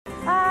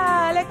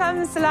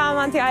Walaikum salam,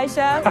 Auntie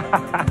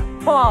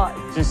Aisha.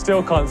 What? You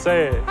still can't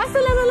say it.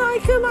 Assalamu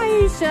alaikum,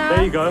 Aisha.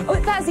 There you go. Oh,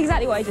 that's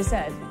exactly what I just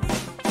said.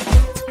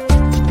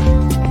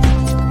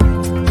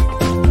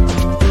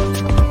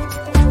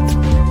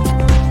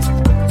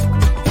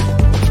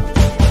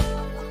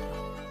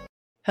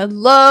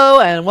 Hello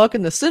and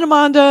welcome to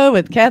Cinemondo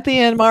with Kathy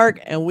and Mark,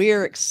 and we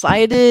are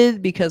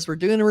excited because we're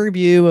doing a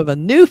review of a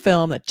new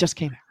film that just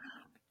came out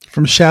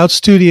from Shout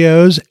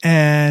Studios,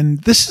 and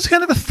this is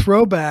kind of a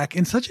throwback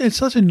in such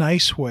a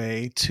nice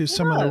way to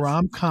some of the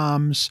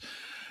rom-coms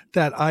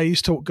that I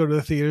used to go to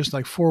the theaters,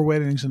 like Four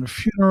Weddings and a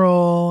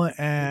Funeral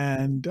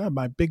and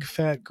My Big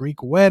Fat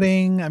Greek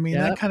Wedding. I mean,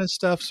 that kind of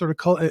stuff, sort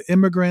of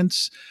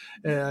immigrants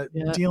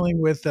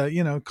dealing with,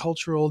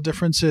 cultural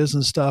differences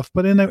and stuff,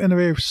 but in a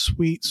very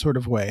sweet sort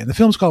of way. And the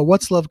film's called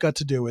What's Love Got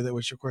to Do With It,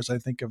 which, of course, I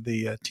think of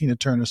the Tina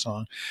Turner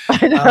song.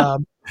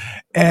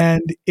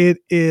 And it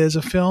is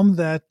a film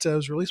that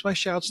was released by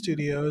Shout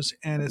Studios,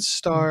 and it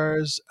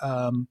stars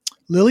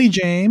Lily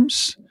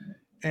James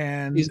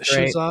and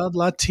Shazad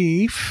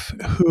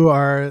Latif, who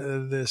are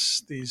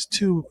these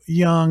two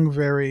young,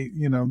 very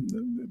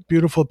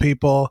beautiful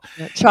people,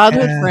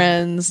 childhood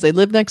friends. They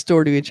live next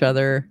door to each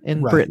other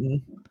in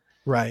Britain.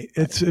 Right.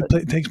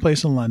 It takes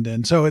place in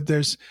London, so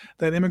there's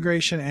that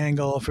immigration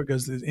angle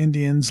because the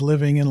Indians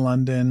living in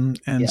London,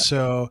 and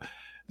so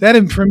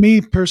that, for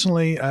me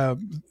personally,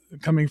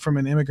 coming from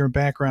an immigrant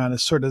background,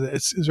 is sort of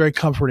it's very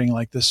comforting.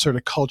 Like this sort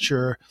of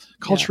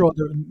cultural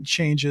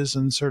changes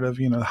and sort of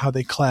how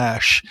they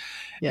clash,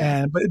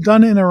 but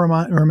done in a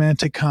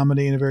romantic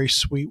comedy in a very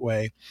sweet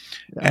way,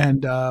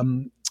 and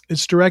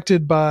it's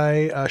directed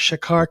by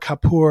Shekhar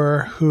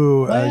Kapur,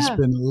 who has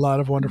been in a lot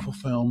of wonderful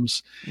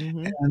films,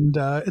 and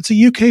it's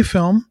a UK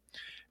film.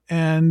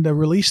 And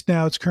released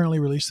now, it's currently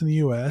released in the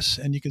U.S.,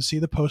 and you can see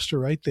the poster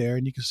right there,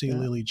 and you can see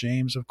Lily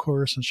James, of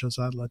course, and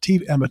Shazad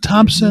Latif. Emma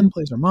Thompson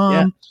plays her mom.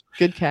 Yeah.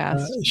 Good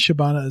cast.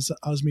 Shabana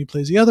Azmi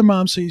plays the other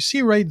mom. So you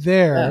see right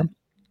there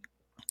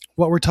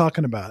what we're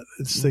talking about.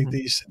 It's like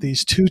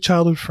these two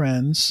childhood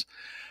friends,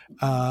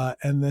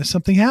 and then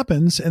something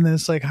happens, and then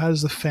it's like, how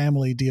does the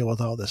family deal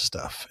with all this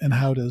stuff, and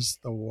how does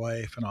the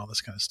wife and all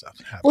this kind of stuff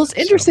happen? Well, it's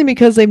interesting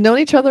because they've known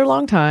each other a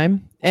long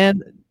time,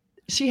 and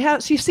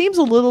she seems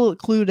a little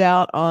clued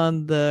out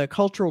on the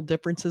cultural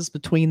differences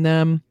between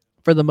them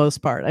for the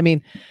most part. I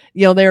mean,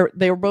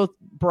 they were both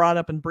brought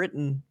up in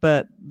Britain,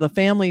 but the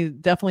family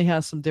definitely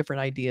has some different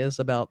ideas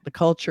about the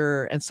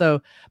culture. And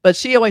so, but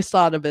she always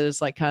thought of it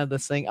as like kind of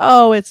this thing,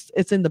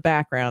 it's in the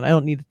background, I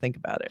don't need to think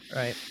about it.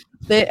 Right.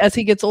 As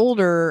he gets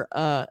older,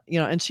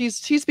 and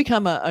she's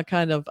become a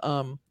kind of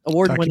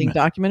award-winning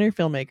documentary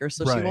filmmaker.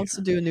 So she wants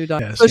to do a new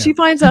documentary. So she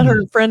finds out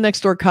her friend next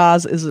door,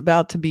 Kaz, is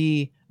about to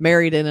be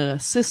married in an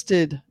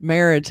assisted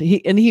marriage. He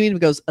even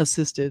goes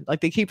assisted. Like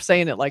they keep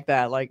saying it like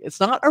that. Like it's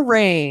not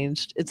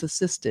arranged, it's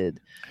assisted.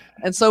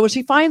 And so when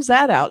she finds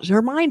that out,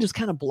 her mind is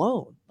kind of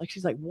blown. Like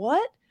she's like,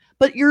 what?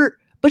 But you're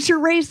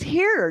raised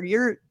here.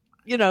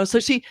 So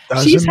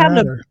she's having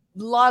a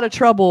lot of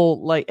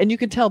trouble. Like, and you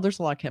can tell there's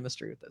a lot of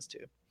chemistry with this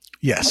too.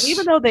 Yes. And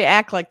even though they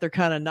act like they're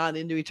kind of not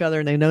into each other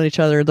and they've known each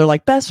other, they're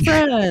like best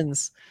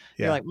friends.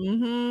 You're like,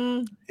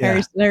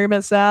 Harry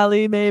met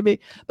Sally, maybe.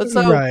 But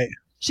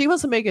she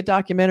wants to make a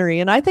documentary,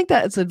 and I think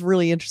that it's a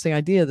really interesting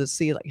idea to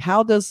see, like,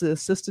 how does the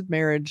assisted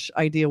marriage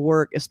idea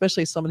work,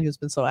 especially someone who's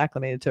been so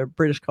acclimated to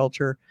British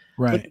culture,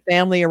 with the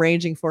family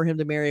arranging for him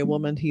to marry a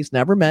woman he's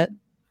never met,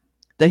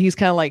 that he's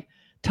kind of like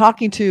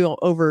talking to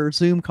over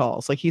Zoom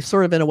calls, like he's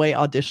sort of in a way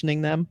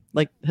auditioning them,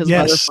 like his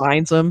mother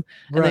finds them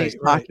and then he's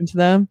talking to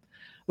them,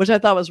 which I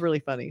thought was really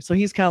funny. So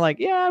he's kind of like,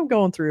 I'm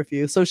going through a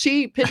few. So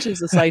she pitches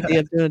this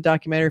idea of doing a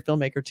documentary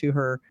filmmaker to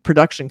her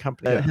production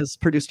company that has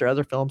produced her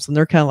other films. And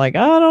they're kind of like,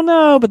 I don't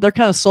know, but they're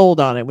kind of sold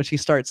on it when she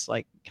starts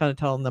like kind of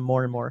telling them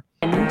more and more.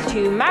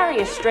 To marry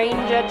a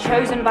stranger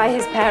chosen by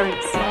his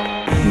parents.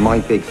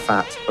 My Big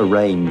Fat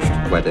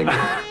Arranged Wedding.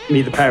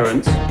 Meet the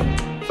parents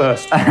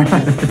first.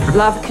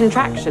 Love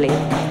contractually.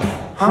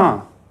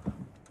 Huh.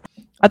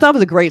 I thought it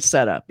was a great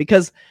setup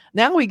because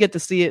now we get to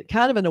see it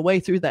kind of in a way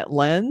through that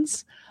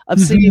lens of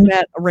seeing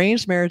that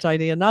arranged marriage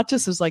idea, not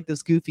just as like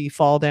this goofy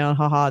fall down,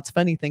 haha, it's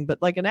funny thing, but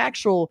like an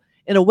actual,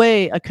 in a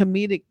way, a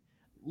comedic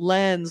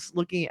lens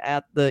looking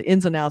at the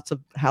ins and outs of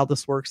how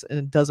this works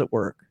and does it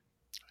work?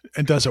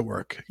 And does it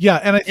work?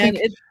 Yeah. And I think,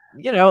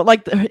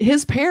 like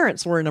his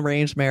parents were in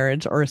arranged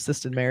marriage or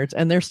assisted marriage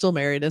and they're still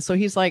married. And so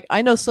he's like,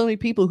 I know so many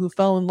people who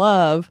fell in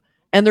love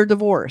and they're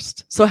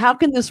divorced. So how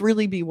can this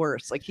really be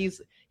worse? Like he's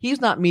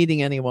not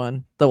meeting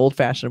anyone the old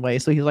fashioned way.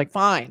 So he's like,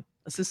 fine,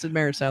 assisted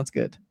marriage sounds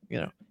good.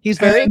 He's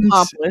very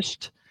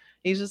accomplished.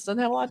 He just doesn't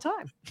have a lot of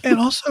time. And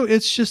also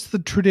it's just the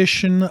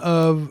tradition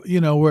of,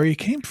 where he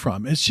came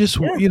from. It's just,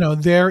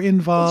 they're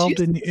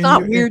involved. It's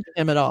not weird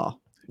to him at all.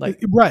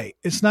 Like, right.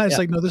 It's not, it's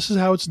like, no, this is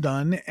how it's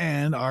done.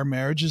 And our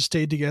marriage has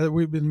stayed together.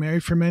 We've been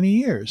married for many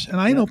years. And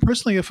I know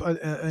personally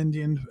an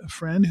Indian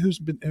friend who's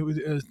been,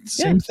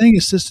 same thing,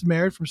 assisted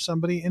marriage from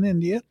somebody in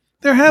India.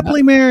 They're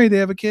happily married. They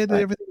have a kid.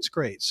 Everything's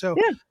great. So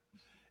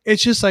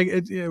it's just like,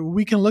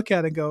 we can look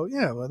at it and go,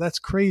 well, that's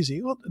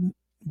crazy. Well,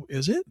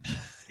 is it?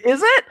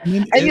 Is it? I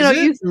mean,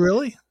 And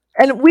really?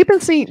 And we've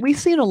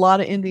seen a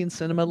lot of Indian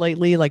cinema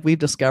lately. Like we've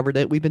discovered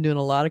it. We've been doing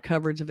a lot of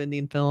coverage of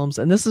Indian films,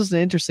 and this is an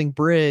interesting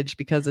bridge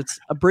because it's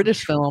a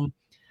British film,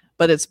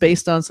 but it's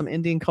based on some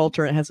Indian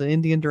culture. It has an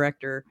Indian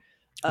director,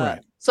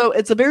 Right. So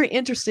it's a very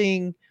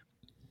interesting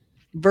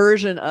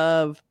version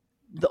of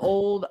the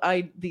old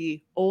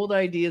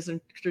ideas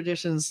and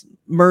traditions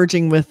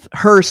merging with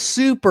her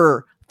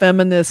super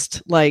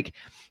feminist, like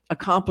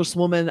accomplished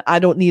woman. I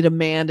don't need a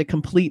man to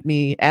complete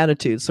me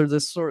attitude. So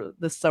this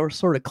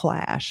sort of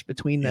clash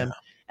between them,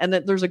 and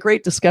that there's a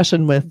great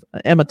discussion with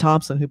Emma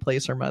Thompson, who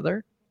plays her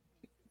mother,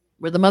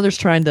 where the mother's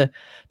trying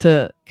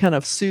to kind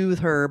of soothe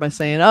her by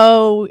saying,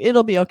 "Oh,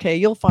 it'll be okay.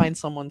 You'll find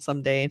someone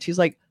someday." And she's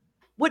like,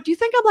 "What, do you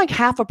think I'm like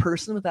half a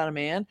person without a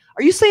man?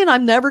 Are you saying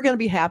I'm never going to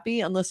be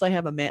happy unless I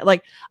have a man?"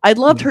 Like, I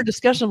loved her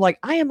discussion of like,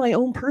 I am my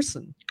own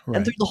person. Right.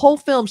 And through the whole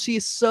film, she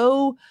is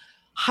so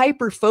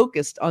hyper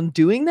focused on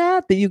doing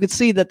that you could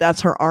see that that's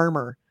her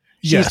armor.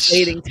 She's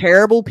dating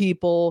terrible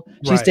people.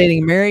 She's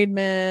dating married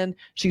men.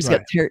 She's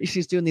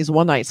she's doing these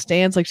one night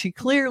stands. Like, she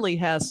clearly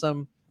has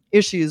some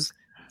issues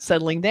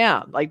settling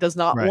down, like does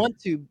not want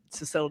to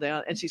settle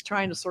down. And she's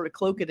trying to sort of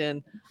cloak it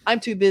in, I'm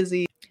too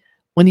busy.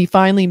 When he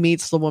finally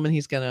meets the woman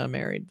he's going to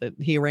marry, that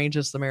he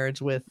arranges the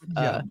marriage with,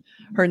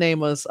 her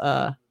name is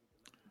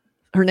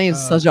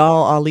Shazad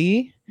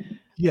Ali.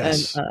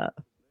 Yes. And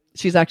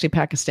she's actually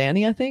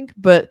Pakistani, I think,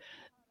 but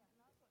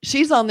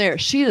she's on there.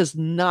 She does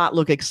not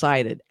look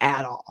excited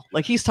at all.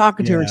 Like, he's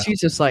talking to her and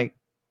she's just like,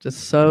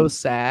 just so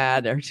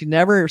sad. Or she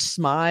never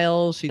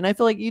smiles. And I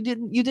feel like you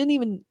didn't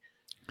even,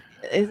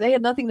 they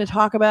had nothing to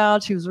talk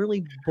about. She was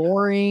really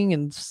boring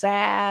and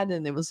sad.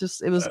 And it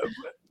was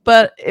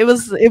but it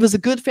was a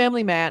good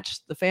family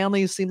match. The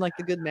family seemed like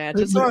the good match.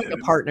 It's like a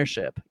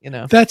partnership, you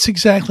know. That's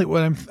exactly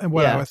what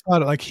I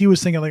thought. Like, he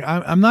was thinking, like,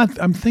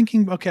 I'm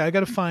thinking, okay, I got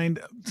to find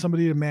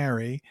somebody to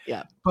marry.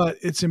 Yeah. But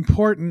it's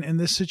important in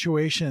this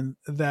situation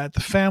that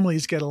the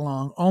families get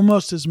along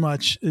almost as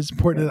much as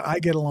important that I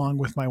get along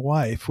with my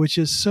wife, which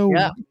is so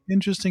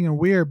interesting and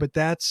weird, but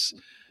that's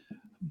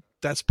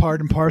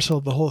part and parcel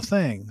of the whole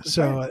thing.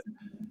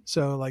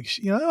 So like,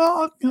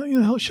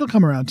 she'll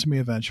come around to me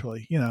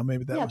eventually,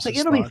 maybe that was it's like,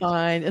 his it'll thought. be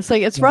fine. It's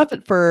like, it's rough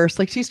at first.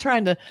 Like, she's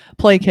trying to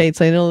placate,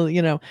 saying,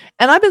 and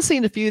I've been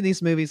seeing a few of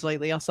these movies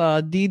lately. I saw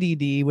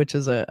DDD, which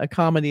is a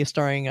comedy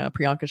starring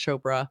Priyanka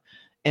Chopra.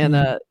 And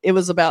it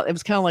was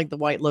kind of like the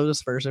White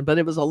Lotus version, but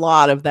it was a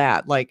lot of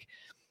that. Like,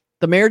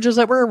 the marriages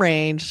that were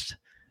arranged,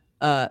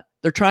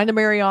 they're trying to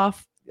marry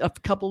off a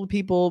couple of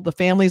people. The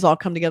families all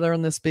come together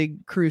on this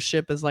big cruise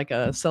ship as like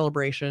a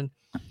celebration.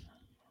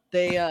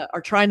 They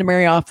are trying to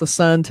marry off the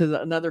son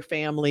to another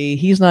family.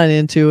 He's not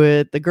into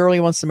it. The girl he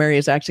wants to marry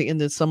is actually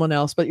into someone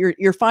else. But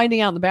you're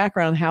finding out in the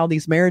background how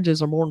these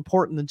marriages are more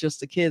important than just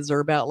the kids. They're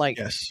about like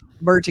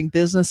merging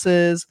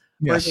businesses,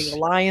 merging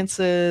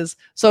alliances.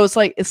 So it's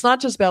like, it's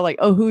not just about like,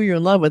 oh, who you're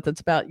in love with.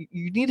 It's about,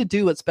 you need to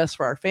do what's best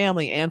for our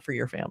family and for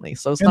your family.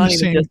 So it's not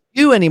even just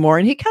you anymore.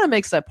 And he kind of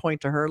makes that point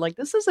to her, like,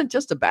 this isn't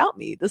just about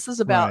me. This is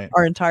about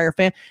our entire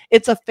family.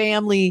 It's a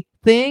family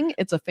thing.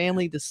 It's a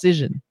family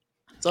decision.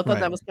 So I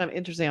thought that was kind of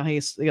interesting how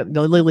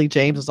Lily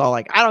James is all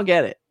like, I don't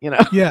get it,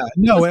 Yeah,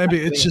 no, I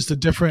mean, it's just a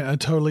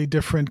totally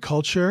different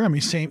culture. I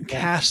mean, same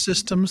caste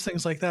systems,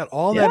 things like that.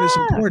 All that is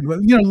important.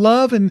 But,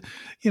 love and,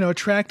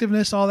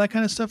 attractiveness, all that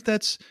kind of stuff,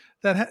 that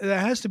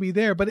has to be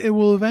there, but it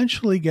will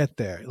eventually get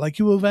there. Like,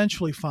 you will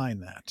eventually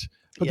find that.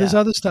 But this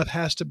other stuff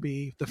has to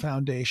be the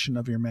foundation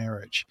of your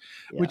marriage,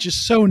 which is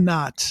so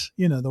not,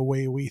 the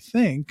way we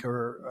think,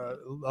 or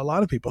a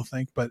lot of people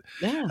think. But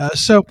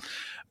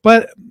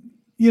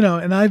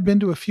and I've been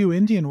to a few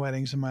Indian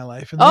weddings in my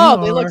life. And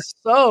they look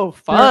so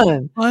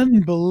fun.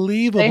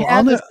 Unbelievable. They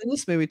have this in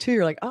this movie too.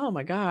 You're like, oh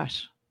my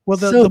gosh. Well,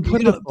 they'll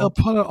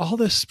put all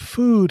this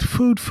food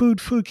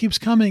keeps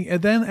coming.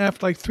 And then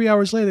after like 3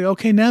 hours later,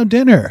 okay, now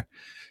dinner.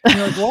 And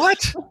you're like,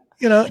 what?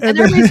 And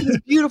they're making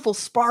these beautiful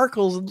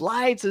sparkles and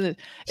lights, and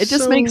it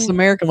just makes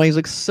American weddings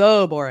look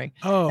so boring.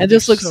 And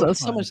just looks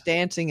so much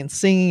dancing and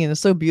singing, and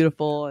it's so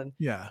beautiful. And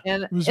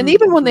and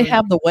even when they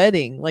have the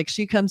wedding, like,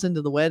 she comes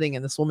into the wedding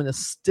and this woman is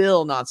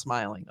still not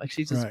smiling. Like,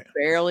 she just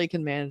barely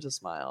can manage a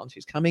smile, and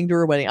she's coming to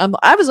her wedding.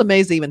 I was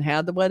amazed they even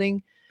had the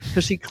wedding,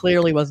 because she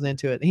clearly wasn't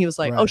into it. And he was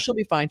like, oh, she'll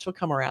be fine. She'll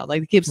come around.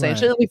 Like, they keep saying,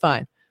 she'll be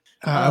fine.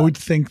 I would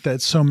think that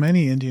so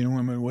many Indian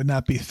women would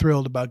not be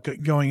thrilled about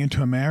going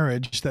into a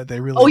marriage that they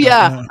really. Oh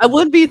yeah, know. I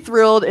would be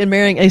thrilled in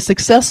marrying a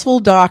successful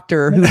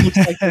doctor who looks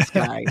like this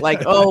guy.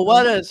 Like, oh,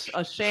 what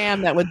a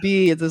sham that would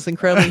be! It's this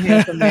incredibly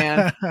handsome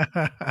man.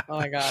 Oh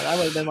my god, I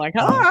would have been like,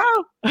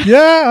 hello.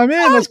 Yeah, I'm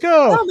in. Let's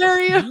go. I'll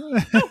marry you.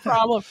 No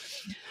problem.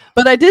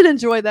 But I did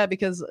enjoy that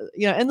because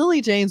and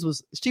Lily James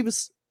was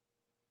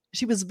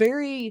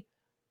very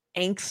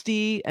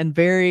angsty and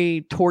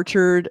very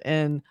tortured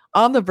and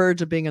on the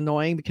verge of being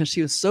annoying, because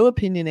she was so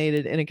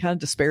opinionated in a kind of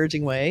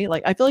disparaging way.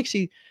 Like, I feel like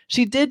she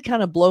did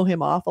kind of blow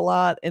him off a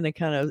lot in a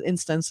kind of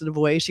insensitive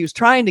way. She was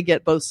trying to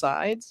get both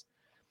sides,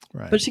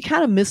 but she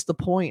kind of missed the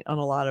point on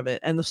a lot of it.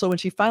 And so when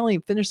she finally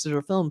finishes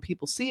her film,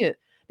 people see it,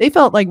 they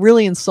felt like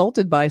really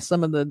insulted by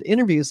some of the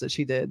interviews that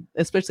she did,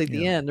 especially at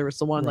the end. There was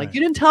the one like,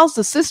 you didn't tell us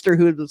the sister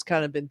who was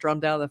kind of been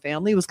drummed out of the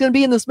family was going to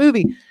be in this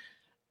movie.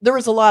 There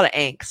was a lot of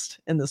angst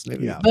in this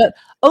movie, but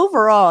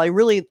overall,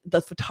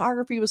 the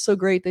photography was so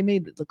great. They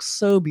made it look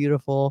so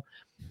beautiful.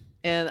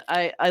 And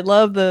I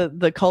love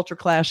the culture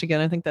clash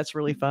again. I think that's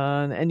really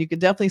fun. And you could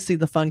definitely see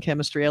the fun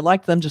chemistry. I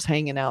liked them just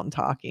hanging out and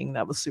talking.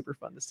 That was super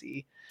fun to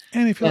see.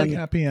 And if you like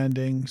happy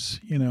endings,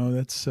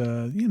 that's,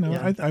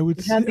 I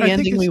would say the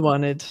ending we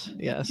wanted.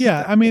 Yes.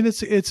 Yeah. I mean,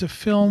 it's a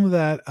film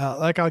that,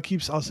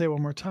 I'll say it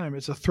one more time.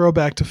 It's a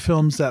throwback to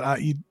films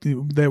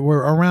that were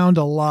around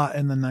a lot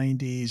in the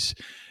 90s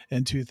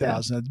and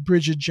 2000.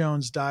 Bridget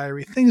Jones'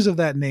 Diary, things of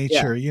that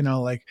nature,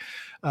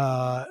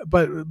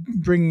 but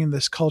bringing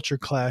this culture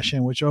clash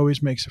in, which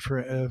always makes it for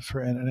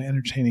an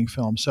entertaining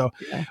film. So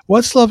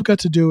What's Love Got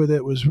to Do with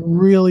It was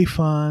really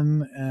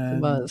fun and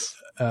it was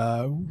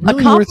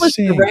really accomplished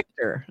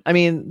director. I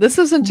mean, this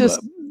isn't just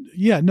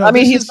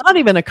he's not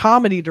even a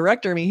comedy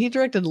director. I mean, he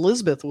directed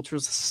Elizabeth, which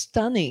was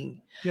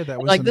stunning. Yeah, that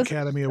was an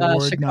Academy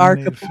Award Shekhar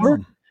nominated Kapur.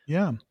 film.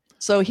 Yeah.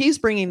 So he's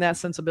bringing that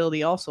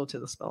sensibility also to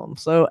this film.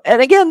 So,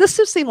 and again, this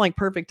just seemed like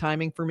perfect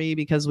timing for me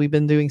because we've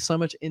been doing so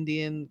much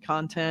Indian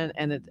content,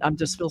 and I'm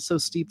just feel so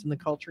steeped in the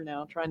culture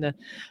now, trying to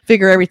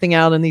figure everything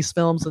out in these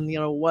films, and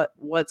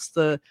what's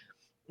the,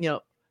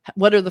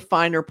 what are the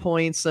finer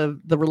points of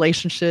the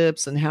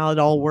relationships and how it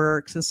all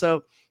works. And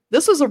so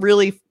this was a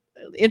really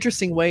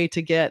interesting way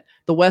to get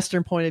the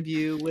Western point of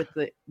view with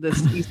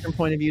this Eastern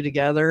point of view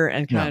together,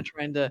 and kind of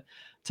trying to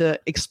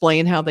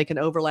explain how they can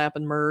overlap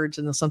and merge,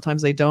 and then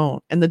sometimes they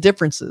don't, and the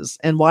differences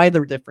and why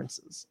they're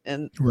differences.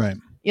 And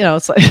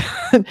it's like,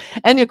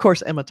 and of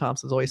course Emma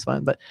Thompson's always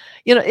fun, but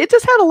it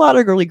just had a lot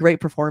of really great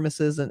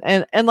performances,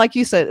 and like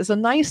you said, it's a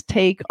nice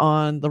take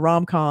on the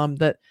rom-com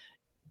that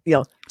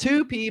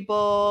two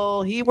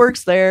people, he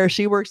works there,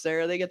 she works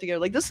there, they get together.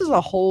 Like, this is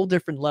a whole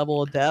different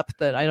level of depth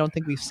that I don't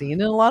think we've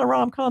seen in a lot of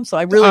rom-coms. So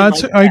I really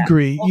I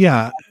agree.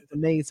 Yeah, it's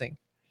amazing.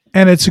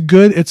 And it's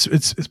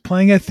it's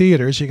playing at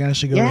theaters. You can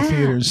actually go to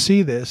theaters and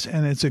see this,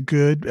 and it's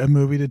a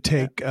movie to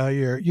take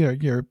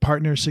your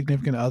partner,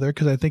 significant other,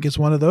 because I think it's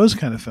one of those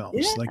kind of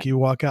films. Like, you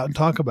walk out and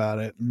talk about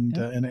it,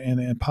 and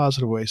in a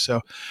positive way.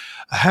 So,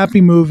 a happy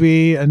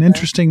movie, an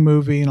interesting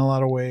movie in a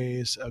lot of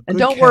ways. And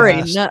don't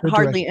worry, not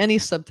hardly any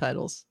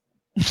subtitles.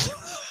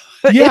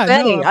 Yeah,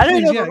 I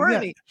don't know if there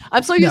any.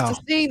 I'm so used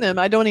to seeing them.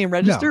 I don't even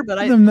register, but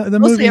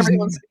mostly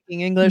everyone's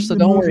speaking English, so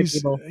don't worry,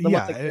 people.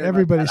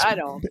 Everybody's. I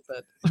don't,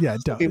 but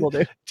don't. People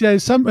do. Yeah,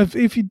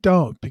 if you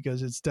don't,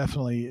 because it's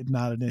definitely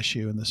not an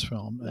issue in this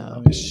film.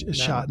 No,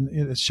 it's shot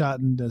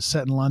and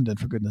set in London,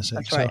 for goodness' sake.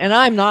 That's right. And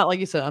I'm not, like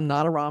you said, I'm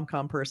not a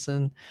rom-com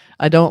person.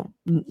 I don't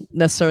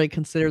necessarily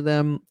consider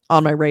them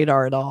on my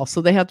radar at all.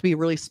 So they have to be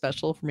really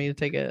special for me to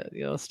take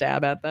a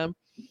stab at them.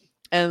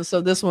 And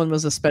so this one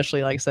was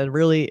especially, like I said,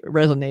 really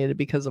resonated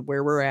because of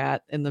where we're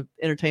at in the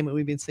entertainment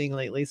we've been seeing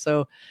lately.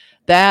 So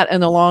that,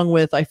 and along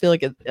with, I feel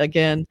like,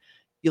 again,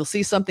 you'll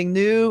see something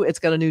new. It's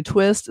got a new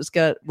twist. It's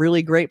got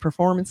really great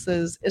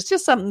performances. It's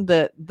just something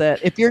that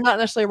if you're not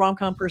necessarily a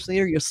rom-com person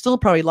either, you'll still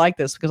probably like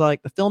this, because I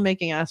like the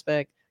filmmaking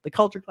aspect, the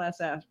culture class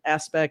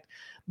aspect,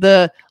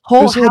 the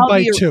whole how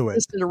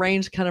the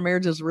arranged kind of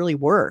marriages really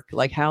work,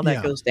 like how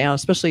that goes down,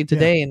 especially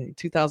today in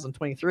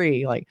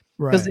 2023, like,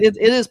 because it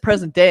is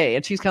present day,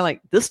 and she's kind of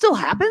like, this still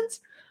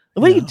happens?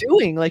 What are you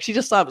doing? Like, she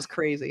just thought it was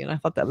crazy, and I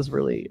thought that was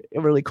really,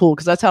 really cool,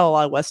 because that's how a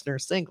lot of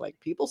Westerners think. Like,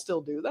 people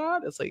still do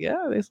that. It's like,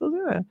 yeah, they still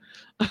do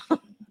that.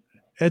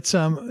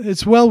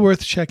 It's well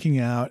worth checking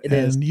out,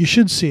 and you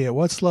should see it.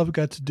 What's Love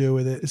Got to Do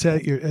with It? It's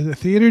at a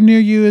theater near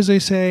you, as they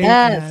say.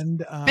 Yes.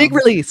 And big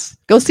release.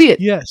 Go see it.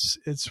 Yes,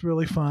 it's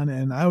really fun.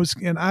 And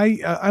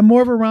I'm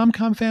more of a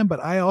rom-com fan, but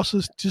I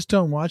also just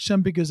don't watch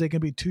them because they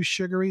can be too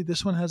sugary.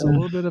 This one has a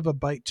little bit of a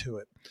bite to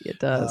it. It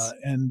does,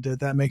 and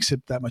that makes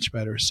it that much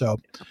better. So,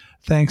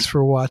 thanks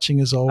for watching,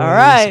 as always. All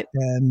right,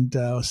 and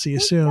I'll see you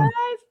soon. Guys.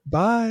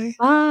 Bye.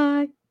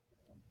 Bye.